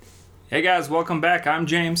Hey guys, welcome back. I'm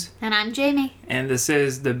James. And I'm Jamie. And this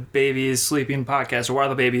is the Baby is Sleeping podcast, or While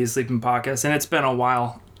the Baby is Sleeping podcast. And it's been a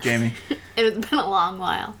while, Jamie. It's been a long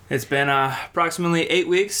while. It's been approximately 8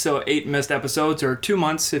 weeks, so 8 missed episodes, or 2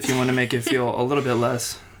 months if you want to make it feel a little bit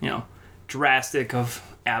less, drastic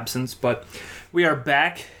of absence. But we are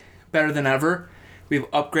back, better than ever.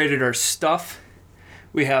 We've upgraded our stuff.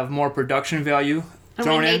 We have more production value. And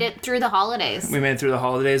we made it through the holidays. We made it through the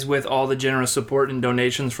holidays with all the generous support and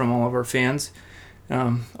donations from all of our fans.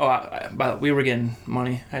 We were getting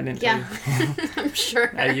money. I didn't tell you. I'm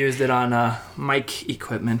sure. I used it on mic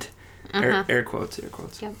equipment. Air quotes.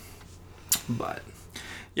 Yep. But,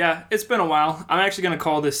 yeah, it's been a while. I'm actually going to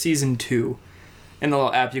call this Season 2. In the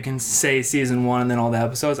little app, you can say Season 1 and then all the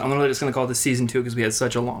episodes. I'm literally just going to call this Season 2 because we had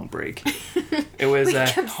such a long break. It was a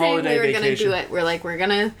holiday vacation. We were going to do it. We're like, we're going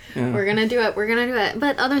to do it.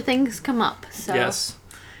 But other things come up, so. Yes,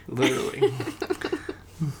 literally.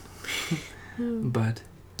 But,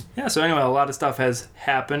 yeah, so anyway, a lot of stuff has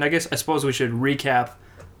happened. I suppose we should recap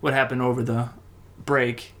what happened over the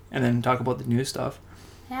break and then talk about the new stuff.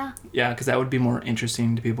 Yeah. Yeah, because that would be more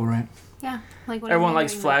interesting to people, right? Yeah. Like what everyone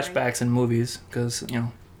likes flashbacks in movies because,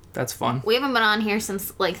 that's fun. We haven't been on here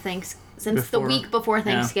since the week before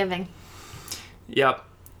Thanksgiving. Yeah. Yep.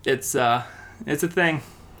 It's a thing.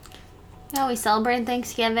 Yeah, we celebrated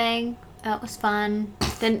Thanksgiving. That was fun.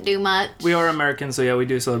 Didn't do much. We are Americans, so yeah, we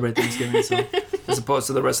do celebrate Thanksgiving, so as opposed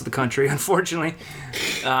to the rest of the country, unfortunately.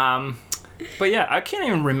 But yeah, I can't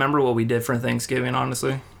even remember what we did for Thanksgiving,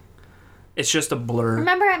 honestly. It's just a blur.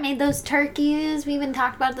 Remember I made those turkeys? We even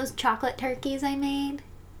talked about those chocolate turkeys I made.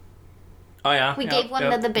 Oh, yeah. We gave one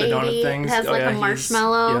to the baby. It has a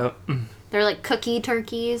marshmallow. Yep. They're like cookie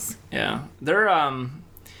turkeys. Yeah. They're,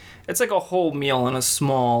 it's like a whole meal in a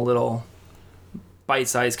small little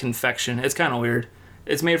bite-sized confection. It's kind of weird.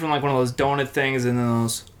 It's made from like one of those donut things and then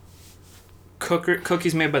those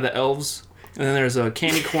cookies made by the elves. And then there's a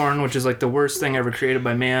candy corn, which is like the worst thing ever created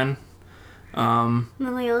by man. And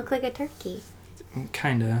then they look like a turkey.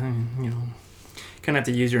 Kinda, kind of have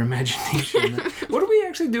to use your imagination. What do we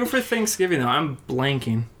actually do for Thanksgiving, though? I'm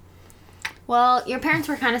blanking. Well, your parents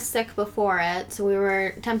were kind of sick before it, so we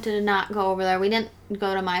were tempted to not go over there. We didn't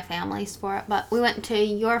go to my family's for it, but we went to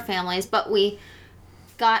your family's, but we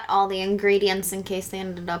got all the ingredients in case they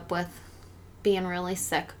ended up with being really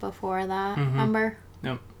sick before that. Mm-hmm. Remember?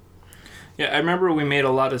 Yep. Yeah, I remember we made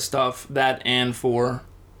a lot of stuff that and for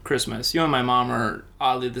Christmas. You and my mom are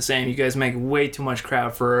oddly the same. You guys make way too much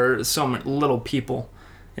crap for so many little people.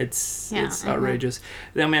 It's outrageous.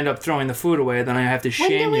 Then we end up throwing the food away. Then I have to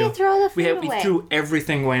shame you. When did we throw the food away? We threw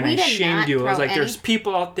everything away, and I shamed you. I was like, "There's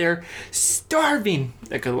people out there starving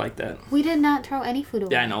that could like that." We did not throw any food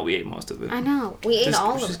away. Yeah, I know. We ate most of it. I know. We ate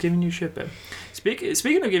all of it. Just giving you shit, babe.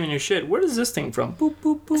 Speaking of giving you shit, where does this thing from? Boop,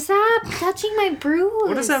 boop, boop. Stop touching my bruise.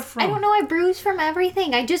 What is that from? I don't know. I bruise from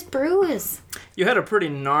everything. I just bruise. You had a pretty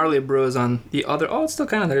gnarly bruise on the other... Oh, it's still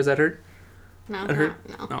kind of there. Does that hurt? No. That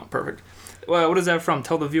hurt? No. No, perfect. Well, what is that from?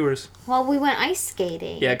 Tell the viewers. Well, we went ice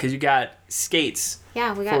skating. Yeah, because you got skates.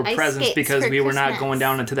 Yeah, we got for ice presents skates because for we were Christmas. not going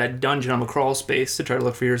down into that dungeon of a crawl space to try to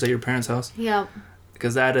look for yours at your parents' house. Yep.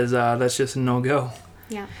 Because that's just a no-go.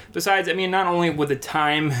 Yeah. Besides, not only would the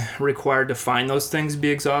time required to find those things be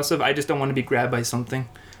exhaustive, I just don't want to be grabbed by something.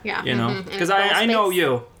 Yeah. Because I know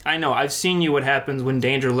you. I know. I've seen you what happens when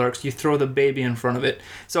danger lurks. You throw the baby in front of it.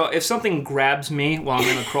 So if something grabs me while I'm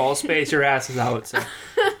in a crawl space, your ass is out. So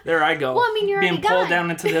there I go. Well, you're being pulled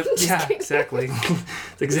down into the... Yeah, exactly.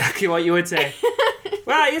 That's exactly what you would say.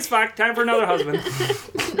 Well, he's fucked. Time for another husband.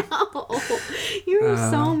 No. You're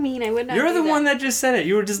so mean. I would not You're the that. one that just said it.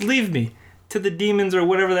 You were just leave me to the demons or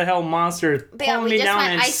whatever the hell monster pulling me down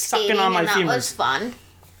and sucking on my femurs. That was fun.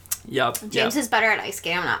 Yep. James is better at ice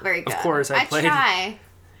skating. I'm not very good. Of course, I played.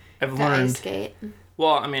 I've learned. Ice skate.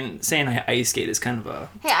 Well, saying I ice skate is kind of a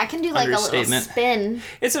Hey, I can do like a little spin.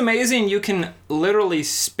 It's amazing. You can literally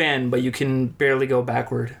spin, but you can barely go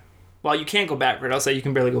backward. Well, you can't go backward. I'll say you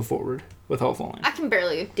can barely go forward without falling. I can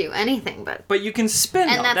barely do anything, but you can spin.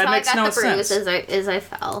 And that's that how makes I got no the bruise sense. as I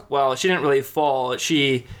fell. Well, she didn't really fall.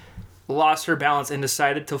 She lost her balance and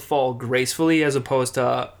decided to fall gracefully as opposed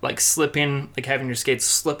to like slipping, like having your skates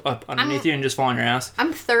slip up underneath you and just fall on your ass.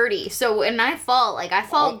 I'm 30, so when I fall, I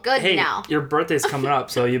fall good now. Your birthday's coming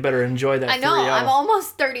up, so you better enjoy that. I know, 3-0. I'm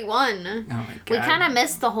almost 31. Oh my God. We kind of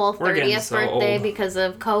missed the whole 30th birthday because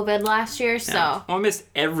of COVID last year, so. Yeah. Well, I missed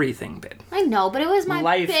everything, babe. I know, but it was my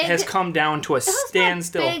life has come down to a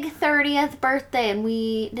standstill. It was my big 30th birthday, and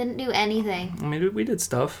we didn't do anything. We did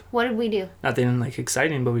stuff. What did we do? Nothing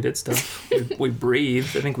exciting, but we did stuff. we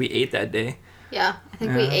breathed. I think we ate that day. Yeah, I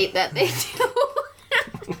think we ate that day too.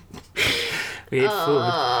 We ate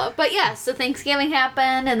food. But yeah, so Thanksgiving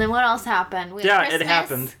happened, and then what else happened? We had Yeah, Christmas. it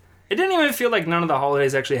happened. It didn't even feel like none of the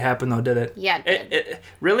holidays actually happened, though, did it? Yeah, it did.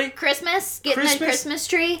 Really? Christmas? Getting the Christmas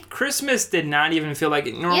tree? Christmas did not even feel like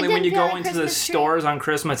it. Normally, when you feel go like into the Christmas tree? stores on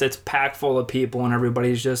Christmas, it's packed full of people and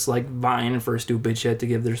everybody's just like vying for stupid shit to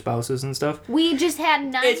give their spouses and stuff. We just had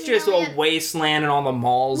 9 It's just million... a wasteland and all the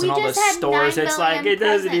malls We and all the just had stores. 9 It's like, million it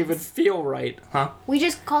doesn't presents. even feel right, huh? We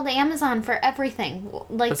just called Amazon for everything.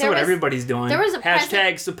 Like That's there what was, everybody's doing. there was a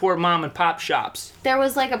Hashtag support mom and pop shops. there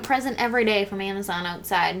was like a present every day from Amazon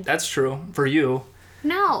outside. That's true. For you.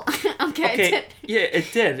 No. Okay. Okay. Yeah,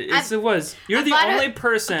 it did. It was. You're the only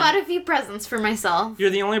person. I bought a few presents for myself.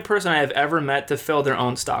 You're the only person I have ever met to fill their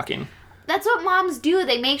own stocking. That's what moms do.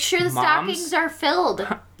 They make sure the Moms? stockings are filled.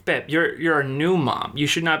 Babe, you're a new mom. You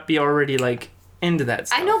should not be already like into that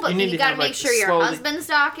stuff. I know, but you gotta have, make sure your slowly- husband's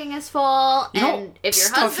stocking is full. You and don't if your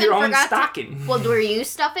stuff husband your own forgot stocking. to, well, were you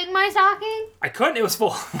stuffing my stocking? I couldn't. It was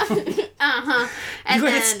full. And you,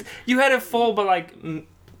 then you had it full, but like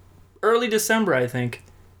early December, I think.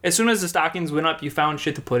 As soon as the stockings went up, you found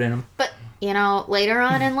shit to put in them. But, you know, later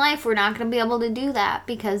on in life, we're not going to be able to do that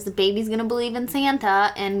because the baby's going to believe in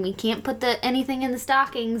Santa, and we can't put anything in the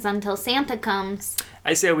stockings until Santa comes.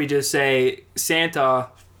 I say we just say, Santa,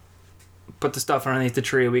 put the stuff underneath the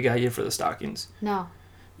tree. We got you for the stockings. No. All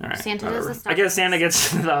right, Santa whatever. does the I guess Santa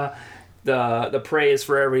stockings. gets the praise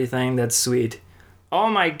for everything. That's sweet. Oh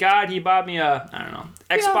my God, he bought me a, I don't know,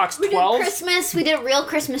 Xbox we 12. did Christmas. We did a real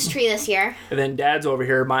Christmas tree this year. And then Dad's over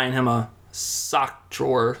here buying him a sock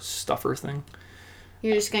drawer stuffer thing.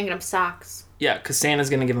 You're just going to get him socks. Yeah, because Santa's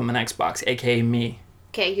going to give him an Xbox, a.k.a. me.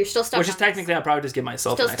 Okay, you're still stuck Which on is technically, I'll probably just give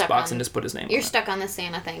myself Still an stuck Xbox on- and just put his name You're on it. stuck on the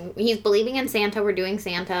Santa thing. He's believing in Santa. We're doing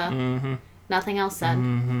Santa. Mm-hmm. Nothing else said.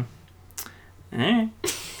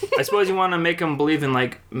 I suppose you want to make him believe in,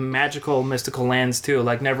 like, magical, mystical lands, too,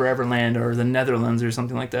 like Never Ever Land or the Netherlands or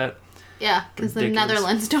something like that. Yeah, because the Ridiculous.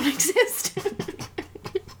 Netherlands don't exist.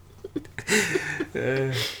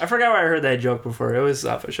 I forgot where I heard that joke before. It was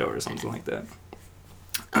off a show or something like that.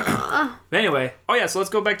 But anyway, oh yeah, so let's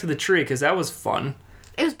go back to the tree, because that was fun.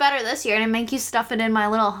 It was better this year to make you stuff it in my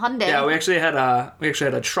little Hyundai. Yeah, we actually had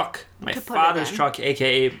a truck, my To put it father's in. truck,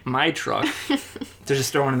 aka my truck, to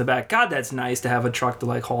just throw in the back. God, that's nice to have a truck to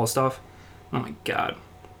like haul stuff. Oh my God.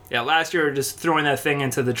 Yeah, last year just throwing that thing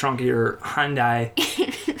into the trunk of your Hyundai.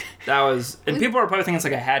 That was, and people are probably thinking it's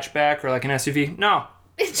like a hatchback or like an SUV. No,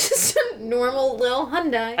 It's just a normal little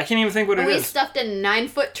Hyundai. I can't even think what it we is. stuffed a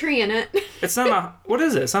 9-foot tree in it. It's not a, what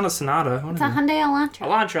is it? It's not a Sonata. What It's is a it? Hyundai Elantra.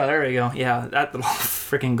 Elantra, there we go. Yeah, that little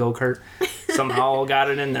freaking go-kart somehow got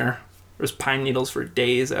it in there. There was pine needles for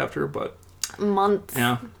days after, but Months.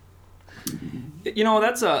 yeah. You know,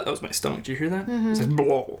 that was my stomach. Did you hear that? It's like,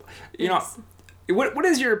 blow. You know, what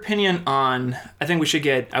is your opinion on, I think we should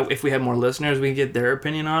get, if we have more listeners, we can get their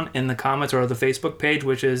opinion on in the comments or the Facebook page,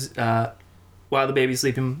 which is While the Baby's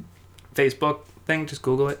Sleeping Facebook thing. Just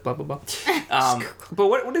Google it, blah, blah, blah. But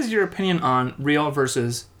what is your opinion on real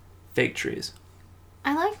versus fake trees?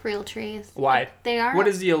 I like real trees. Why? They are. What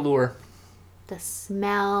is the allure? the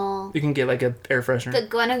smell? You can get like an air freshener. The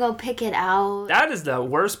gonna go pick it out. That is the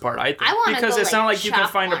worst part, I think. I want to because go it's not like you can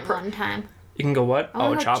chop find one time. You can go what? I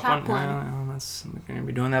wanna go chop chop one. one. Well, that's you're gonna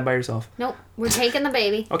be doing that by yourself. Nope, we're taking the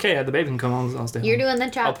baby. Okay, yeah, the baby can come. I'll stay. You're home. doing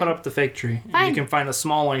the chop. I'll put up the fake tree. And Fine. you can find a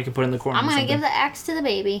small one you can put in the corner. I'm or gonna something. give the axe to the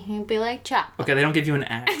baby and be like, chop. Okay, they don't give you an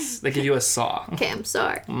axe. They give you a saw. Okay, I'm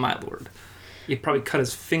sorry. My lord. You'd probably cut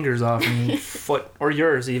his fingers off and foot, or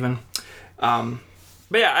yours even.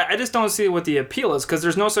 But yeah, I just don't see what the appeal is, because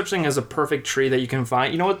there's no such thing as a perfect tree that you can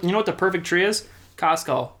find. You know what the perfect tree is?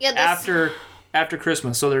 Costco. Yeah, this- After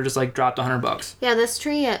Christmas, so they're just like dropped $100. Yeah, this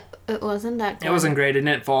tree, it wasn't that good. It wasn't great. It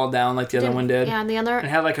didn't fall down like the other one did. Yeah, the other. It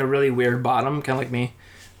had like a really weird bottom, kind of like me.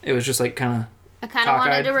 It was just like kind of. I kind of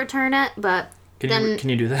wanted cockeyed. to return it, but then Can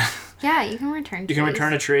you do that? yeah, you can return. You can trees.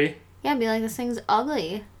 return a tree. Yeah, be like, this thing's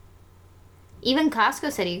ugly. Even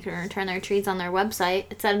Costco said you can return their trees on their website.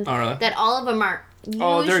 It said Oh, really? that all of them are usually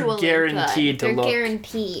Oh, they're guaranteed to good. look. They're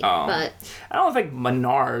guaranteed, Oh. but I don't think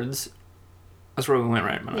Menards. That's where we went,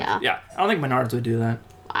 right? Menards. Yeah. I don't think Menards would do that.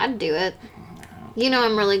 I'd do it. You know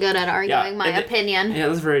I'm really good at arguing my opinion. Yeah,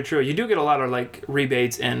 that's very true. You do get a lot of like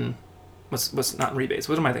rebates and what's not rebates?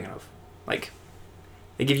 What am I thinking of? Like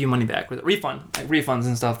they give you money back with refunds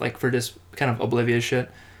and stuff like for just kind of oblivious shit.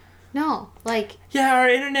 No, like Yeah, our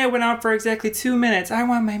internet went out for exactly 2 minutes. I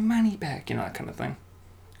want my money back. You know, that kind of thing.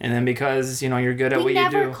 And then because, you're good at We what you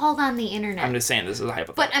do. never called on the internet. I'm just saying this is a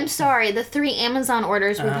hypothetical. But I'm sorry, the 3 Amazon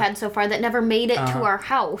orders we've had so far that never made it to our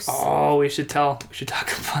house. Oh, we should talk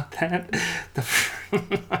about that.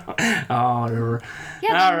 Whatever.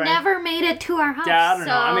 Yeah, All they right. never made it to our house. Yeah, I don't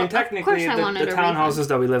know. I mean, of technically, course I the wanted a townhouses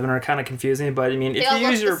that we live in are kind of confusing. But I mean, They all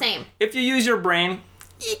look the same. if you use your brain,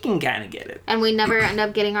 you can kind of get it. And we never end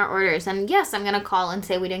up getting our orders. And yes, I'm going to call and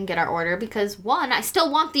say we didn't get our order because, one, I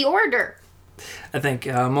still want the order. I think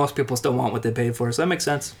most people still want what they paid for, so that makes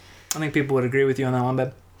sense. I think people would agree with you on that one,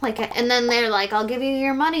 babe. And then they're like, I'll give you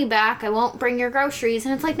your money back. I won't bring your groceries.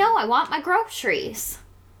 And it's like, no, I want my groceries.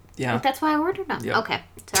 Yeah. Like, that's why I ordered them. Yep. Okay,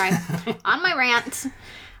 sorry. On my rant.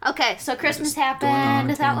 Okay, so Christmas going on a happened.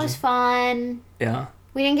 That tangent. was fun. Yeah.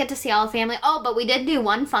 We didn't get to see all the family. Oh, but we did do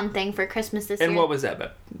one fun thing for Christmas this year. And what was that, babe?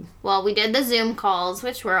 Well, we did the Zoom calls,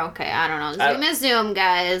 which were okay. I don't know. Zoom is Zoom,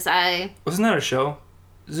 guys. Wasn't that a show?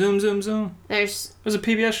 Zoom. There's There's a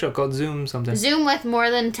PBS show called Zoom something. Zoom with more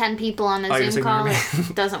than 10 people on the Oh, you're Zoom just call. ignoring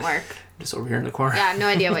It doesn't work. Just over here in the corner. Yeah, I have no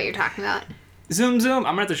idea what you're talking about. Zoom. I'm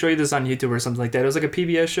gonna have to show you this on YouTube or something like that. It was like a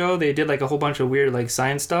PBS show. They did like a whole bunch of weird like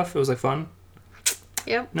science stuff. It was like fun.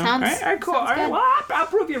 Yep. No? Sounds, all right, cool. sounds All right, good. well, I'll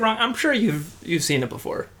prove you wrong. I'm sure you've seen it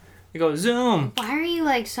before. You go Zoom. Why are you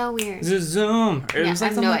like so weird? Zoom. It Yeah, was I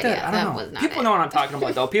like have something no like idea. that. I That don't know. was not People it. know what I'm talking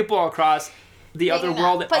about though. People across the other Maybe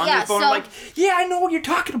world not. But on yeah, their phone so- are like, yeah, I know what you're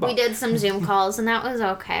talking about. We did some Zoom calls and that was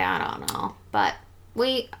okay. I don't know. But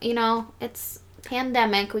we, it's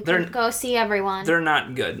pandemic. We couldn't go see everyone. They're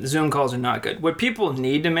not good. Zoom calls are not good. What people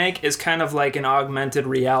need to make is kind of like an augmented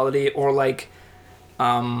reality or like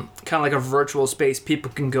kind of like a virtual space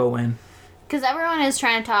people can go in. Because everyone is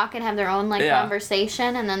trying to talk and have their own Yeah.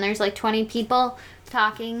 conversation, and then there's 20 people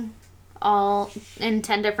talking all in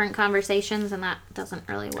 10 different conversations, and that doesn't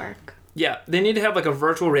really work. Yeah, they need to have like a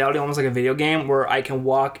virtual reality, almost like a video game, where I can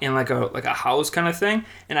walk in like a house kind of thing,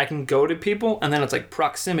 and I can go to people, and then it's like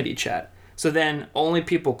proximity chat. So then only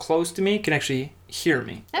people close to me can actually hear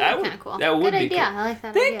me. That'd be kind of cool. That would Good be idea. cool. I like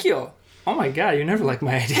that Thank idea. you. Oh my god, you never like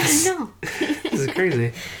my ideas. I know. This is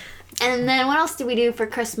crazy. And then what else did we do for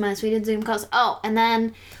Christmas? We did Zoom calls. Oh, and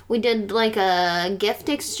then we did like a gift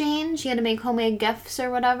exchange. You had to make homemade gifts or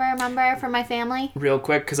whatever, remember, for my family? Real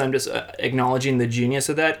quick, because I'm just acknowledging the genius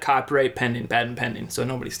of that. Copyright pending, patent pending, so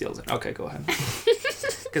nobody steals it. Okay, go ahead.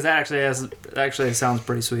 Because that actually sounds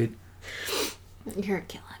pretty sweet. You're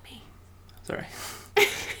killing me. Sorry.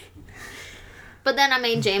 But then I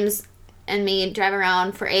made James and me drive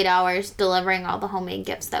around for 8 hours delivering all the homemade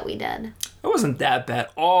gifts that we did. It wasn't that bad.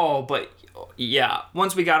 Oh, but yeah.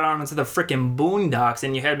 Once we got on into the freaking boondocks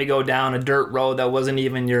and you had me go down a dirt road that wasn't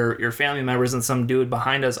even your family members and some dude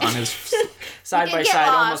behind us on his side by did get side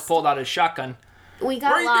lost. almost pulled out his shotgun. We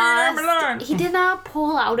got Where you doing, lost. Amberline? He did not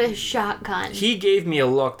pull out a shotgun. He gave me a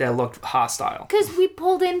look that looked hostile. Because we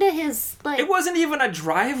pulled into his, It wasn't even a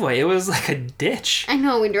driveway. It was like a ditch. I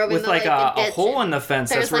know, we drove With into like a a ditch hole and in the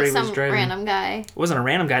fence. There That's was where he was some driving. random guy. It wasn't a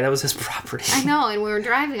random guy. That was his property. I know, and we were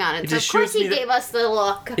driving on it. So of just course shoots me he the- gave us the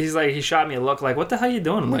look. He shot me a look like, what the hell you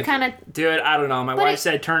doing? I'm like, kinda- dude, I don't know. My But wife it-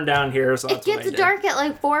 said turn down here, so It that's what I gets did. dark at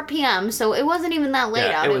like 4 p.m., so it wasn't even that late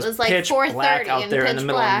Yeah, out. it It was was like pitch 4:30 black out and there in pitch the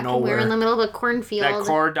middle of black. And we were nowhere. in the middle of a cornfield. That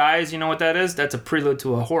car dies, you know what that is? That's a prelude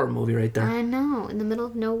to a horror movie right there. I know, in the middle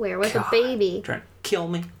of nowhere with God, a baby. Trying to kill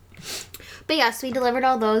me. But yes, we delivered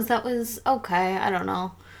all those. That was okay. I don't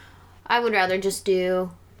know. I would rather just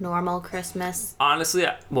do normal Christmas. Honestly,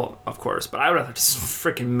 well, of course, but I would rather just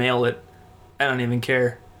freaking mail it. I don't even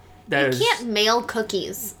care. That You can't mail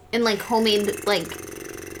cookies and like homemade like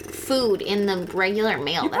food in the regular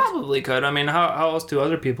mail. You That's probably could. I mean, how else do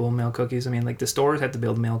other people mail cookies? I mean, like the stores have to be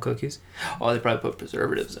able to mail cookies. Oh, they probably put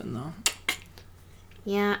preservatives in though,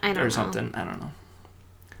 yeah, I don't know. or something. I don't know.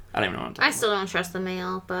 I don't even know what I'm talking I still don't trust the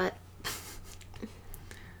mail, but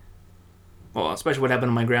Well, especially what happened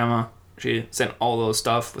to my grandma. She sent all those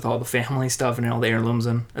stuff with all the family stuff and all the heirlooms,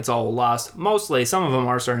 and it's all lost. Mostly, some of them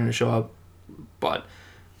are starting to show up, but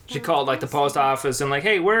she called like the post office and like,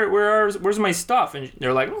 hey, where's my stuff? And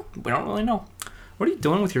they're like, oh, we don't really know. What are you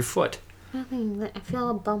doing with your foot? nothing. I feel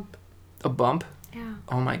a bump. A bump? Yeah.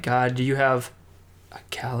 Oh my god, do you have a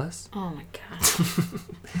callus? Oh my god.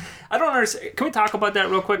 I don't understand. Can we talk about that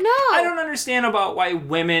real quick? No. I don't understand about why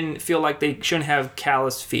women feel like they shouldn't have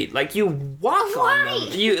callous feet. Like, you walk on Why?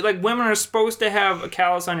 them. Like, women are supposed to have a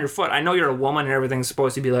callus on your foot. I know you're a woman and everything's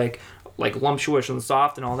supposed to be like lumptuous and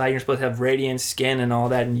soft and all that. You're supposed to have radiant skin and all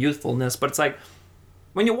that and youthfulness. But it's like,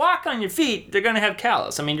 when you walk on your feet, they're going to have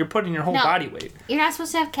callus. I mean, you're putting your whole No. body weight. You're not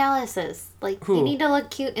supposed to have calluses. Like Who? you need to look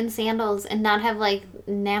cute in sandals and not have like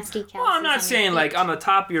nasty calluses. Well, I'm not saying like on the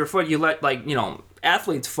top of your foot you let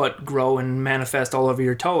athlete's foot grow and manifest all over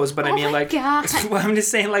your toes, but I mean, like, well, I'm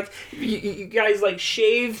just saying, like, you guys, like,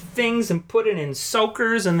 shave things and put it in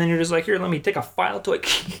soakers, and then you're just like, here, let me take a file to it.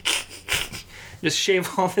 Just shave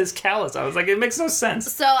all this callus. I was like, it makes no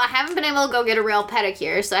sense. So I haven't been able to go get a real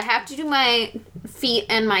pedicure, so I have to do my feet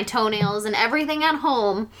and my toenails and everything at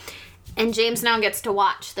home. And James now gets to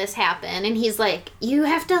watch this happen, and he's like, you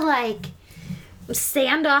have to, like,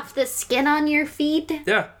 sand off the skin on your feet.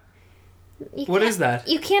 Yeah. What is that?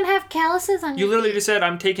 You can't have calluses on your feet. You literally just said,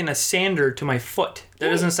 I'm taking a sander to my foot. That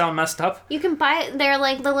doesn't sound messed up. You can buy it. They're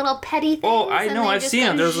like the little petty things. Oh, I know. I've seen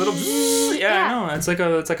them. There's little... Yeah, I know. It's like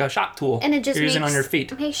a shop tool. And it just you're using on your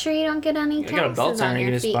feet. Make sure you don't get any calluses on your feet. I got a belt sander you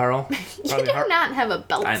can just borrow. You do not have a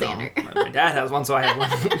belt sander. I know. My dad has one, so I have one.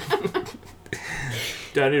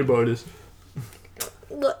 Dad, I need to borrow this.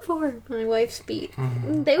 What for? My wife's feet.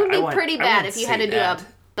 Mm-hmm. They would be pretty bad if you had to do a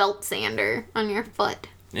belt sander on your foot.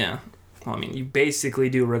 Yeah. Well, I mean, you basically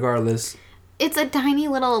do regardless. It's a tiny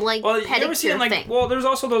little, like, pedicure thing. Well, there's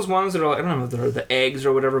also those ones that are, I don't know if they're the eggs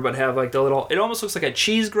or whatever, but have, like, the little... It almost looks like a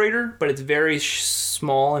cheese grater, but it's very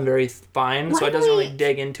small and very fine, so it doesn't really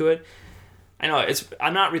dig into it. I know,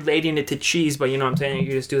 I'm not relating it to cheese, but you know what I'm saying?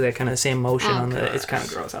 You just do that kind of same motion on the... It's kind of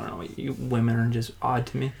gross. I don't know. You women are just odd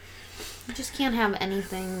to me. You just can't have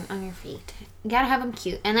anything on your feet. You gotta have them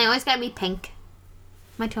cute. And they always gotta be pink.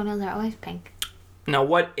 My toenails are always pink. Now,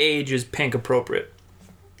 what age is pink appropriate?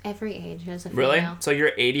 Every age is a female. Really? So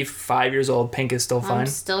you're 85 years old, pink is still fine? I'm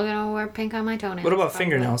still gonna wear pink on my toenails. What about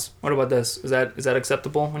fingernails? What about this? Is that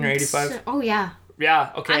acceptable when you're 85? Oh, yeah.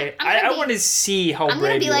 Yeah, okay. I want to see how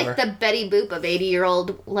brave you are. I'm going to be like the Betty Boop of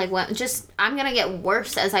 80-year-old. Like, I'm going to get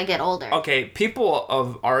worse as I get older. Okay, people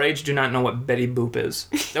of our age do not know what Betty Boop is.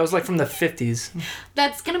 That was like from the 50s.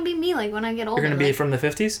 That's going to be me, like, when I get older. You're going to be from the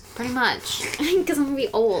 50s? Pretty much. Because I'm going to be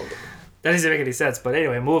old. That doesn't make any sense, but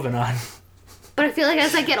anyway, moving on. But I feel like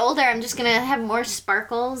as I get older, I'm just going to have more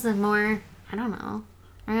sparkles and more, I don't know.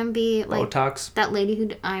 I'm going to be like... Botox? That lady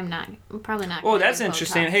who... I'm probably not. Oh, that's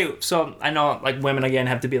interesting. Botox. Hey, so I know, like, women, again,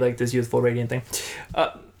 have to be like this youthful, radiant thing.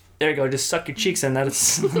 There you go. Just suck your cheeks in.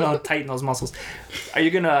 That'll tighten those muscles. Are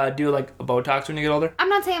you going to do, like, a Botox when you get older? I'm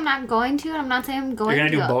not saying I'm not going to, and I'm not saying I'm going to. You're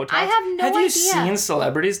going to do Botox? I have no idea. Have you seen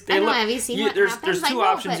celebrities? Have you seen what happens? There's two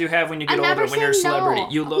options you have when you get older when you're a celebrity.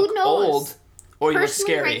 You look old or you look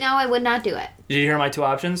scary. Right now, I would not do it. Did you hear my two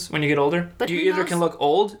options when you get older? But you either can look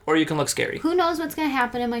old or you can look scary. Who knows what's going to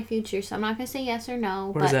happen in my future, so I'm not going to say yes or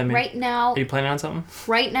no. What does that mean? Right now... Are you planning on something?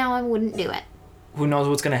 Right now, I wouldn't do it. Who knows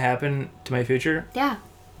what's going to happen to my future? Yeah.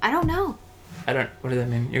 I don't know. What does that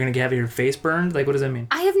mean? You're going to have your face burned? Like, what does that mean?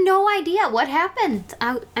 I have no idea what happened.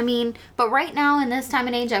 I mean, but right now, in this time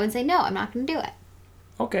and age, I would say no, I'm not going to do it.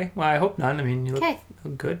 Okay. Well, I hope not. I mean, you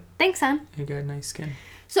look good. Thanks, hon. You got nice skin.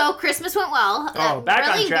 So, Christmas went well. Back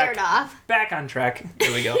really on track. Veered off. Back on track.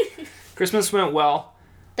 There we go. Christmas went well.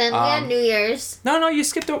 Then we had New Year's. No, you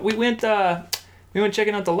skipped over. We went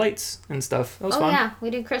checking out the lights and stuff. That was fun. Oh, yeah.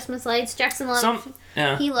 We did Christmas lights. Jackson loved...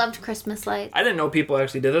 He loved Christmas lights. I didn't know people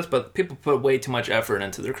actually did this, but people put way too much effort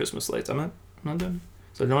into their Christmas lights. I'm not doing.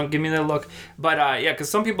 So don't give me that look. But yeah, because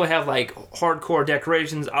some people have like hardcore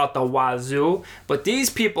decorations out the wazoo, but these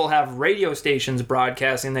people have radio stations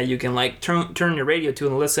broadcasting that you can like turn your radio to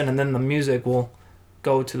and listen, and then the music will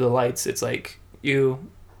go to the lights. It's like you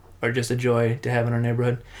are just a joy to have in our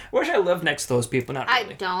neighborhood. I wish I lived next to those people. Not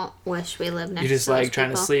really. I don't wish we lived next to those people. You're just like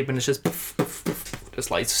trying to sleep and it's just poof, poof, poof,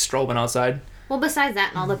 just lights strobing outside. Well, besides that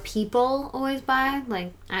and all the people always buy,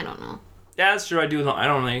 like, I don't know. Yeah, that's true. I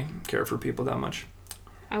don't really care for people that much.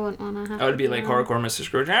 I wouldn't want to have... I would be like hardcore Mr.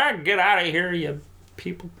 Scrooge. Get out of here, you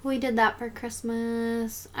people. We did that for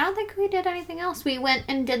Christmas. I don't think we did anything else. We went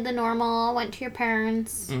and did the normal, went to your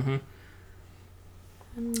parents.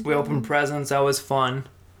 Mm-hmm. We opened presents. That was fun.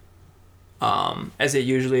 As it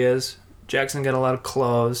usually is. Jackson got a lot of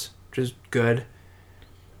clothes, which is good.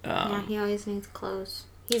 Yeah, he always needs clothes.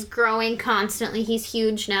 He's growing constantly. He's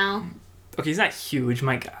huge now. Okay, he's not huge.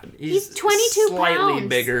 My God. He's 22 slightly pounds.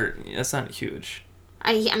 Bigger. That's not huge.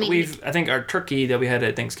 I mean... I think our turkey that we had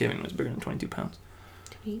at Thanksgiving was bigger than 22 pounds.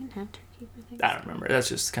 Did we even have turkey for Thanksgiving? I don't remember. That's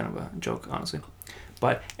just kind of a joke, honestly.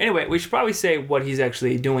 But anyway, we should probably say what he's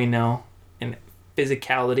actually doing now in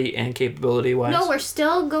physicality and capability-wise. No, we're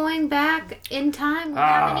still going back in time. We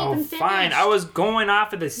haven't even finished. Fine. I was going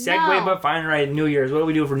off of the segue, but fine, right, New Year's. What do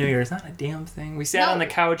we do for New Year's? Not a damn thing. We sat on the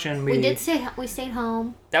couch and we stayed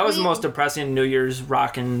home. That was the most depressing New Year's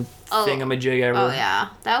rockin' thingamajig ever. Oh, yeah.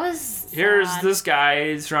 That was Here's sad. This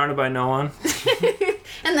guy surrounded by no one.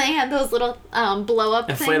 And they had those little blow-up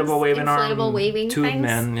Inflatable waving tube things.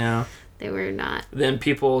 men, yeah. They were not. Then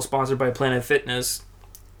people sponsored by Planet Fitness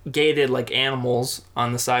gated like animals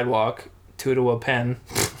on the sidewalk 2 to a pen.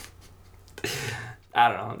 I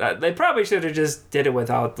don't know. They probably should have just did it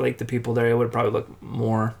without like the people there. It would probably look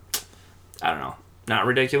more, I don't know, not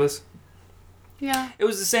ridiculous. Yeah. It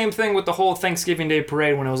was the same thing with the whole Thanksgiving Day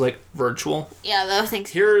parade when it was like virtual. Yeah, the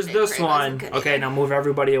Thanksgiving Here's Day this parade one. wasn't good Okay, either. now move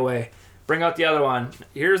everybody away. Bring out the other one.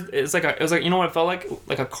 It was like you know what it felt like?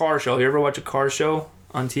 Like a car show. You ever watch a car show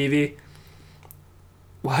on TV?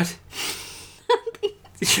 What?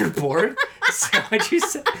 You're bored? Is that what you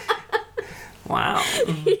said? Wow.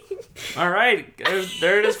 All right,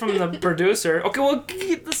 there it is from the producer. Okay, well,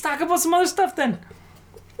 let's talk about some other stuff then.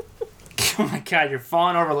 Oh my God, you're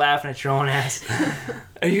falling over laughing at your own ass.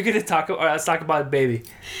 Are you gonna talk? All right, let's talk about Baby.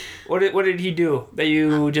 What did he do that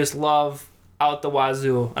you just love out the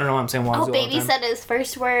wazoo? I don't know why I'm saying wazoo. Oh, all the Baby time. said his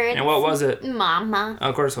first word. And what was it? Mama.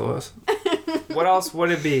 Of course it was. What else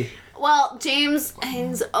would it be? Well, James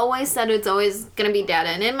has always said it's always gonna be Dada,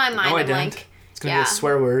 and in my mind, No, I I'm didn't. like, It's gonna be a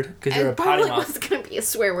swear word because you're a it potty probably was mouth. gonna be a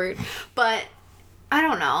swear word, but I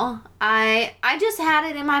don't know. I just had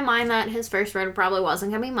it in my mind that his first word probably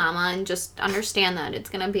wasn't gonna be Mama, and just understand that it's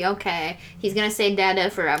gonna be okay. He's gonna say Dada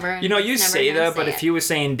forever. And You know, you he's never say gonna that, but say if it. he was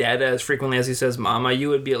saying Dada as frequently as he says Mama, you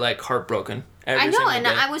would be like heartbroken. Every I know, single and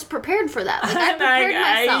day. I was prepared for that. Like I I'm prepared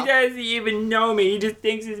like, myself. He doesn't even know me. He just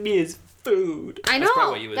thinks it's me as food. I know. That's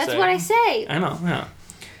probably what you would That's say. what I say. I know, yeah.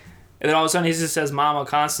 And then all of a sudden he just says Mama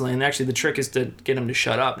constantly, and actually the trick is to get him to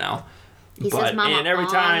shut up now. He says Mama and every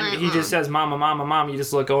all time night he long. just says Mama, Mama, Mama, you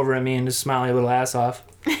just look over at me and just smile your little ass off.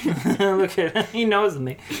 Look at him. He knows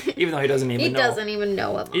me, even though he doesn't even He know. doesn't even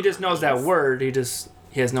know what. He just knows that word. He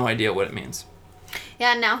has no idea what it means.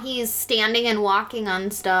 Yeah, now he's standing and walking on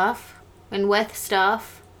stuff and with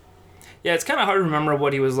stuff. Yeah, it's kind of hard to remember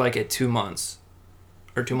what he was like at 2 months,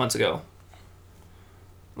 or 2 months ago.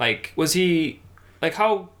 Like, was he, like,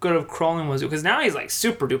 how good of crawling was it? Because now he's like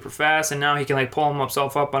super duper fast, and now he can like pull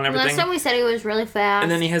himself up on everything. Last time we said he was really fast.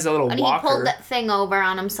 And then he has a little and walker. he pulled that thing over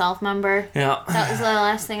on himself, remember? Yeah. That was the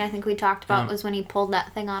last thing I think we talked about Yeah. was when he pulled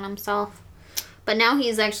that thing on himself. But now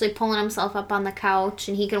he's actually pulling himself up on the couch,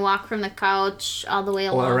 and he can walk from the couch all the way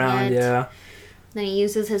All along around, it. yeah. Then he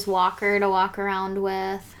uses his walker to walk around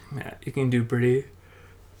with. Yeah, you can do pretty.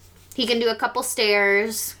 He can do a couple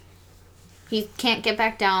stairs. He can't get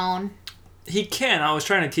back down. He can. I was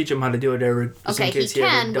trying to teach him how to do it just Okay, in he case he, ever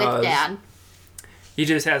can does. with Dad. He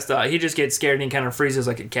just has to. He just gets scared and he kind of freezes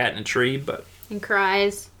like a cat in a tree. But And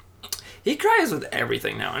cries. he cries with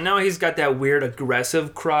everything now, and now he's got that weird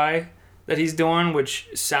aggressive cry that he's doing, which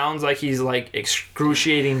sounds like he's like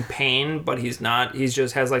excruciating pain, but he's not. He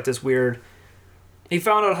just has like this weird. He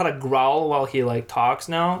found out how to growl while he like talks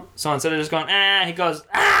now. So instead of just going he goes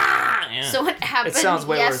ah. Yeah. So what happened sounds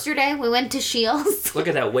way worse. yesterday? We went to Shields. Look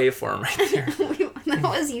at that waveform right there. That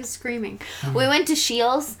was you screaming. We went to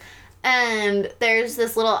Shields, and there's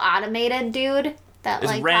this little automated dude that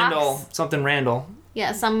It's like Randall, talks. something Randall.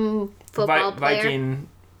 Yeah, some football player. Viking,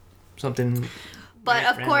 something. But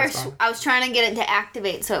of Randall's course, song. I was trying to get it to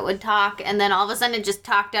activate so it would talk, and then all of a sudden it just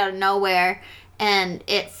talked out of nowhere, and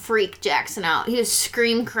it freaked Jackson out. He was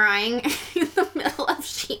scream crying in the middle of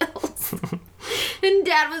Shields. And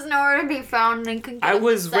Dad was nowhere to be found and couldn't get I him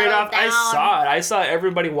was right settled off. I down. saw it. I saw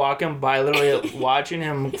everybody walking by, literally watching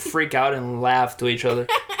him freak out and laugh to each other.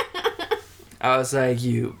 I was like,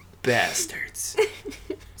 "You bastards!"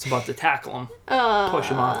 It's about to tackle him, push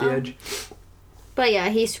him off the edge. But yeah,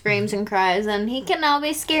 he screams and cries, and he can now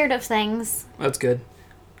be scared of things. That's good.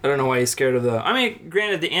 I don't know why he's scared of the. I mean,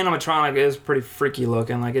 granted, the animatronic is pretty freaky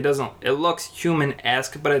looking. Like it doesn't. It looks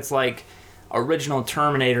human-esque, but it's like original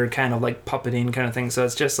Terminator kind of like puppeting kind of thing. So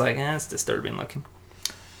it's just like, it's disturbing looking.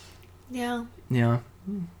 Yeah. Yeah.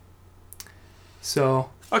 So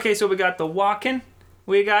okay, so we got the walking,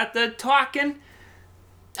 we got the talking.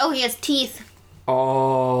 Oh, he has teeth.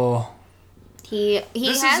 Oh. He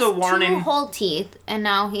This has is a warning. 2 whole teeth, and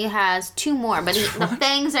now he has 2 more, but the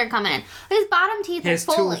fangs are coming in. His bottom teeth He are has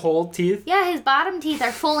 2 fully. whole teeth. Yeah, his bottom teeth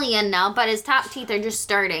are fully in now, but his top teeth are just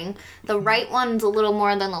starting. The right one's a little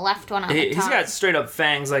more than the left one on the He's top. got straight up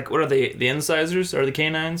fangs. Like, what are they? The incisors or the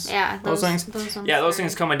canines? Yeah, those things. Those ones Yeah, those are-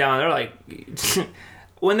 things coming down. They're like,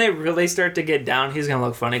 when they really start to get down, he's gonna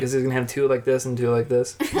look funny because he's gonna have 2 like this and 2 like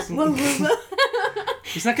this.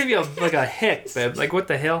 He's not gonna be like a hick, babe. Like, what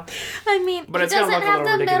the hell? I mean, But he it's gonna doesn't look a have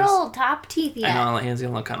little the ridiculous. middle top teeth yet. I know, he's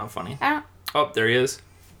gonna look kind of funny. I don't. Oh, there he is.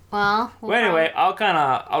 Well. Well, anyway,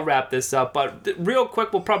 I'll wrap this up, but real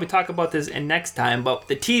quick, we'll probably talk about this in next time. But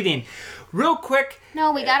the teething, real quick.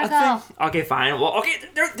 No, we gotta I go. think- okay, fine. Well, okay,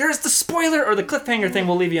 there's the spoiler or the cliffhanger thing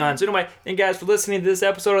we'll leave you on. So anyway, thank you guys for listening to this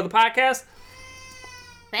episode of the podcast.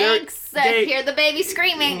 Thanks. they- Hear the baby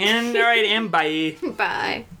screaming. And all right, and bye. Bye.